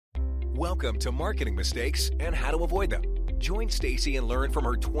Welcome to Marketing Mistakes and How to Avoid Them. Join Stacy and learn from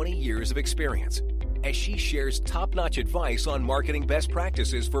her 20 years of experience as she shares top-notch advice on marketing best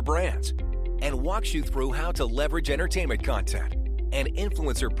practices for brands and walks you through how to leverage entertainment content and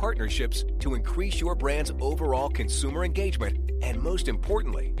influencer partnerships to increase your brand's overall consumer engagement and, most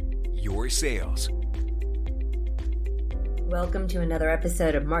importantly, your sales. Welcome to another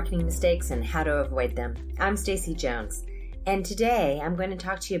episode of Marketing Mistakes and How to Avoid Them. I'm Stacy Jones, and today I'm going to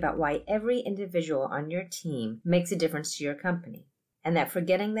talk to you about why every individual on your team makes a difference to your company, and that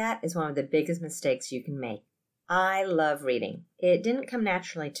forgetting that is one of the biggest mistakes you can make. I love reading. It didn't come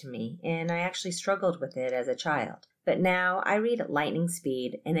naturally to me, and I actually struggled with it as a child. But now I read at lightning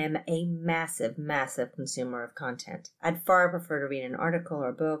speed and am a massive, massive consumer of content. I'd far prefer to read an article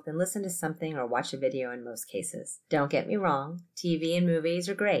or book than listen to something or watch a video in most cases. Don't get me wrong, TV and movies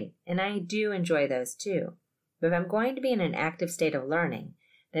are great, and I do enjoy those too. But if I'm going to be in an active state of learning,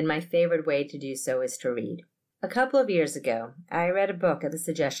 then my favorite way to do so is to read. A couple of years ago, I read a book at the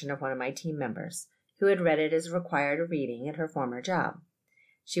suggestion of one of my team members, who had read it as required reading at her former job.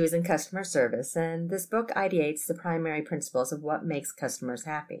 She was in customer service, and this book ideates the primary principles of what makes customers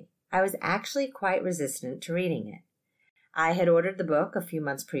happy. I was actually quite resistant to reading it. I had ordered the book a few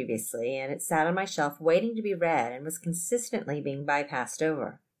months previously, and it sat on my shelf waiting to be read and was consistently being bypassed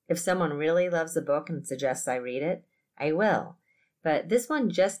over. If someone really loves the book and suggests I read it, I will, but this one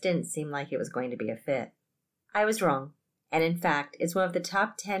just didn't seem like it was going to be a fit. I was wrong, and in fact, it's one of the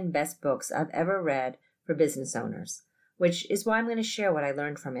top 10 best books I've ever read for business owners, which is why I'm going to share what I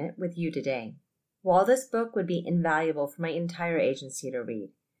learned from it with you today. While this book would be invaluable for my entire agency to read,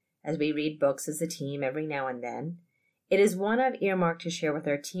 as we read books as a team every now and then, it is one I've earmarked to share with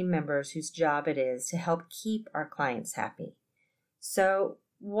our team members whose job it is to help keep our clients happy. So,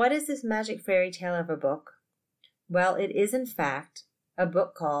 what is this magic fairy tale of a book? Well, it is in fact a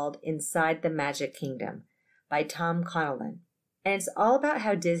book called Inside the Magic Kingdom by Tom Connellan, and it's all about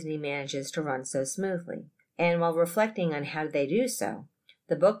how Disney manages to run so smoothly. And while reflecting on how they do so,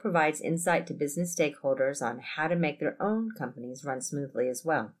 the book provides insight to business stakeholders on how to make their own companies run smoothly as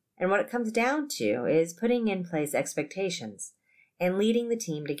well. And what it comes down to is putting in place expectations and leading the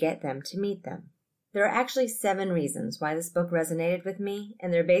team to get them to meet them. There are actually 7 reasons why this book resonated with me,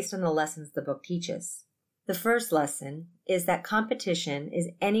 and they're based on the lessons the book teaches. The first lesson is that competition is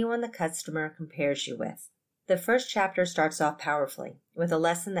anyone the customer compares you with. The first chapter starts off powerfully with a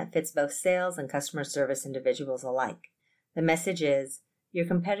lesson that fits both sales and customer service individuals alike. The message is, your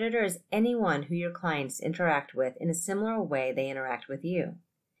competitor is anyone who your clients interact with in a similar way they interact with you.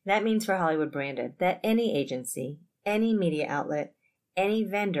 That means for Hollywood Branded that any agency, any media outlet, any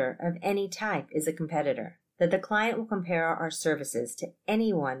vendor of any type is a competitor, that the client will compare our services to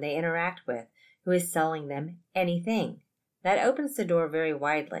anyone they interact with who is selling them anything. That opens the door very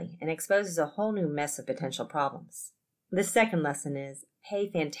widely and exposes a whole new mess of potential problems. The second lesson is, pay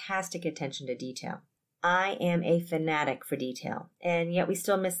fantastic attention to detail. I am a fanatic for detail, and yet we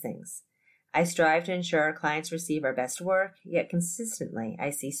still miss things. I strive to ensure our clients receive our best work, yet consistently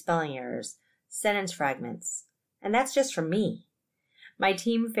I see spelling errors, sentence fragments, and that's just from me. My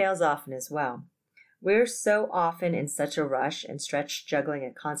team fails often as well. We're so often in such a rush and stretched juggling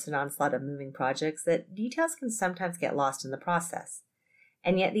a constant onslaught of moving projects that details can sometimes get lost in the process.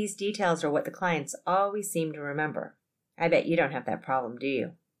 And yet these details are what the clients always seem to remember. I bet you don't have that problem, do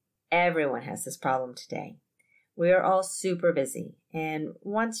you? Everyone has this problem today. We are all super busy, and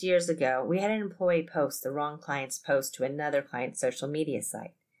once years ago, we had an employee post the wrong client's post to another client's social media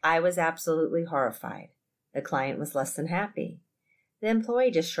site. I was absolutely horrified. The client was less than happy. The employee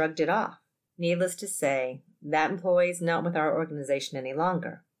just shrugged it off. Needless to say, that employee is not with our organization any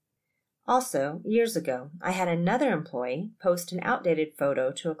longer. Also, years ago, I had another employee post an outdated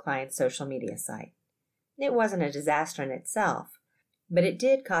photo to a client's social media site. It wasn't a disaster in itself, but it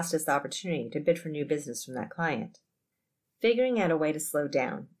did cost us the opportunity to bid for new business from that client. Figuring out a way to slow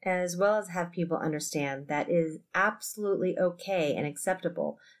down, as well as have people understand that it is absolutely okay and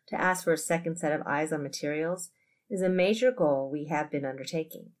acceptable to ask for a second set of eyes on materials, is a major goal we have been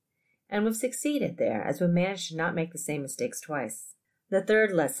undertaking. And we've succeeded there as we've managed to not make the same mistakes twice. The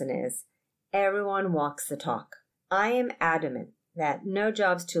third lesson is, everyone walks the talk. I am adamant that no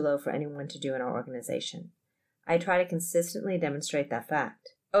job's too low for anyone to do in our organization. I try to consistently demonstrate that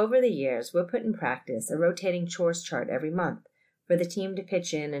fact. Over the years, we've put in practice a rotating chores chart every month for the team to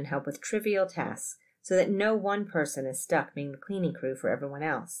pitch in and help with trivial tasks so that no one person is stuck being the cleaning crew for everyone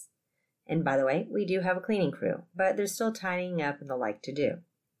else. And by the way, we do have a cleaning crew, but there's still tidying up and the like to do.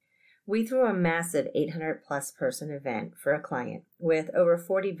 We threw a massive 800-plus person event for a client with over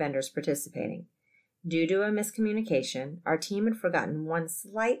 40 vendors participating. Due to a miscommunication, our team had forgotten one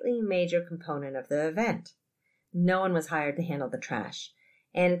slightly major component of the event. No one was hired to handle the trash,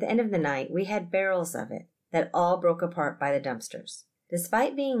 and at the end of the night, we had barrels of it that all broke apart by the dumpsters.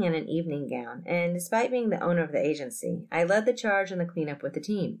 Despite being in an evening gown, and despite being the owner of the agency, I led the charge in the cleanup with the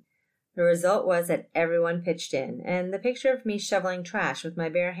team. The result was that everyone pitched in, and the picture of me shoveling trash with my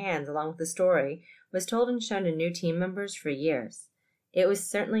bare hands along with the story was told and shown to new team members for years. It was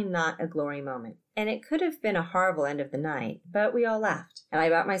certainly not a glory moment, and it could have been a horrible end of the night, but we all laughed, and I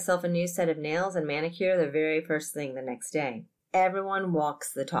bought myself a new set of nails and manicure the very first thing the next day. Everyone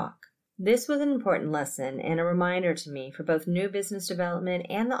walks the talk. This was an important lesson and a reminder to me for both new business development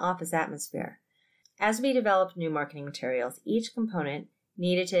and the office atmosphere. As we developed new marketing materials, each component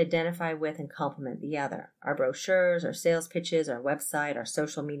needed to identify with and complement the other. Our brochures, our sales pitches, our website, our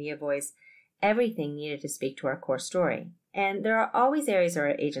social media voice, everything needed to speak to our core story. And there are always areas of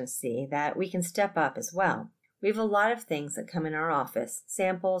our agency that we can step up as well. We have a lot of things that come in our office,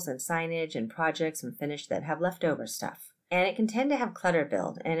 samples and signage and projects and finish that have leftover stuff. And it can tend to have clutter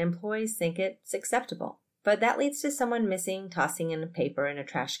build, and employees think it's acceptable. But that leads to someone missing, tossing in a paper in a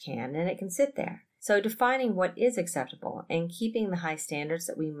trash can, and it can sit there. So defining what is acceptable and keeping the high standards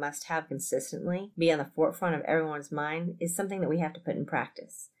that we must have consistently be on the forefront of everyone's mind is something that we have to put in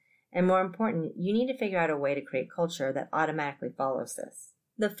practice. And more important, you need to figure out a way to create culture that automatically follows this.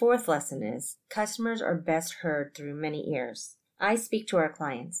 The fourth lesson is, customers are best heard through many ears. I speak to our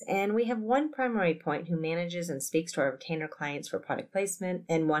clients, and we have one primary point who manages and speaks to our retainer clients for product placement,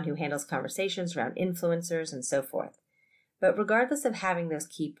 and one who handles conversations around influencers and so forth. But regardless of having those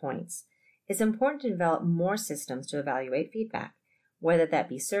key points, it's important to develop more systems to evaluate feedback, whether that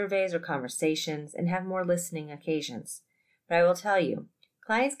be surveys or conversations, and have more listening occasions. But I will tell you,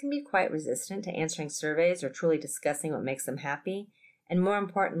 clients can be quite resistant to answering surveys or truly discussing what makes them happy, and more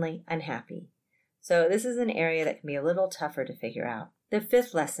importantly, unhappy. So this is an area that can be a little tougher to figure out. The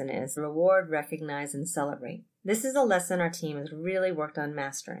fifth lesson is reward, recognize, and celebrate. This is a lesson our team has really worked on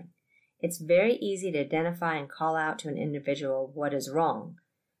mastering. It's very easy to identify and call out to an individual what is wrong,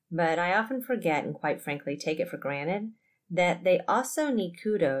 but I often forget and quite frankly take it for granted that they also need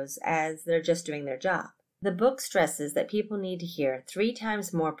kudos as they're just doing their job. The book stresses that people need to hear 3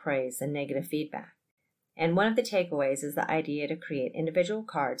 times more praise than negative feedback. And one of the takeaways is the idea to create individual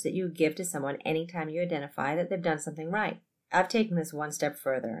cards that you give to someone anytime you identify that they've done something right. I've taken this one step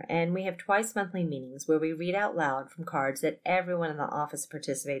further, and we have twice monthly meetings where we read out loud from cards that everyone in the office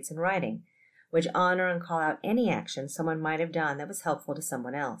participates in writing, which honor and call out any action someone might have done that was helpful to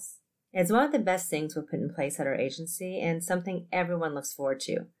someone else. It's one of the best things we've put in place at our agency and something everyone looks forward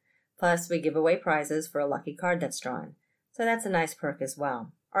to. Plus, we give away prizes for a lucky card that's drawn, so that's a nice perk as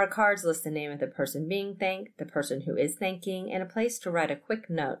well. Our cards list the name of the person being thanked, the person who is thanking, and a place to write a quick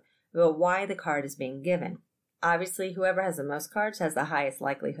note about why the card is being given. Obviously, whoever has the most cards has the highest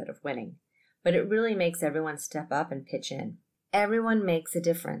likelihood of winning, but it really makes everyone step up and pitch in. Everyone makes a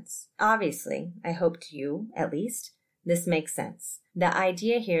difference. Obviously, I hope to you, at least, this makes sense. The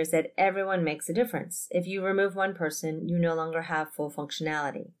idea here is that everyone makes a difference. If you remove one person, you no longer have full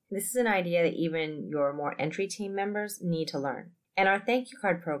functionality. This is an idea that even your more entry team members need to learn. And our thank you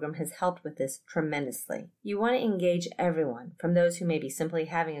card program has helped with this tremendously. You want to engage everyone, from those who may be simply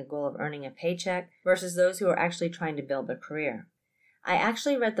having a goal of earning a paycheck versus those who are actually trying to build their career. I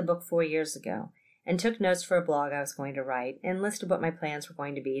actually read the book 4 years ago and took notes for a blog I was going to write and listed what my plans were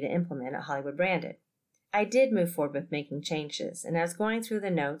going to be to implement at Hollywood Branded. I did move forward with making changes, and as going through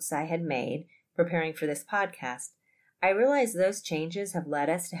the notes I had made, preparing for this podcast, I realized those changes have led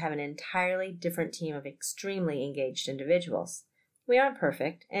us to have an entirely different team of extremely engaged individuals. We aren't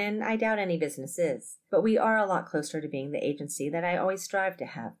perfect, and I doubt any business is, but we are a lot closer to being the agency that I always strive to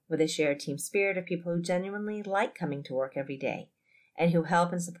have, with a shared team spirit of people who genuinely like coming to work every day, and who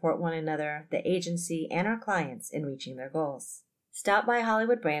help and support one another, the agency, and our clients in reaching their goals. Stop by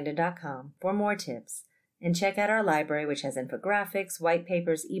HollywoodBranded.com for more tips, and check out our library, which has infographics, white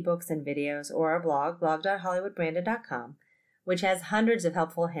papers, ebooks, and videos, or our blog, blog.hollywoodbranded.com, which has hundreds of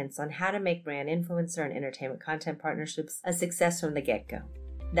helpful hints on how to make brand influencer and entertainment content partnerships a success from the get-go.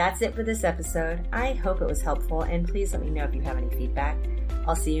 That's it for this episode. I hope it was helpful, and please let me know if you have any feedback.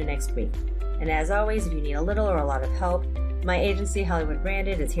 I'll see you next week. And as always, if you need a little or a lot of help, my agency, Hollywood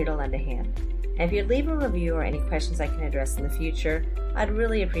Branded, is here to lend a hand. And if you'd leave a review or any questions I can address in the future, I'd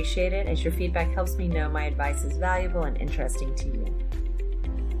really appreciate it, as your feedback helps me know my advice is valuable and interesting to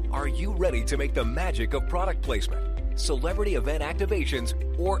you. Are you ready to make the magic of product placement, celebrity event activations,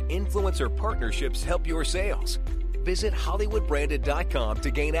 or influencer partnerships help your sales? Visit HollywoodBranded.com to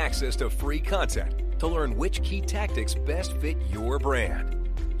gain access to free content to learn which key tactics best fit your brand.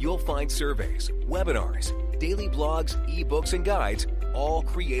 You'll find surveys, webinars, daily blogs, ebooks, and guides, all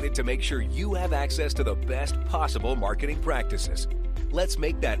created to make sure you have access to the best possible marketing practices. Let's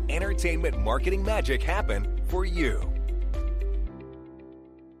make that entertainment marketing magic happen for you.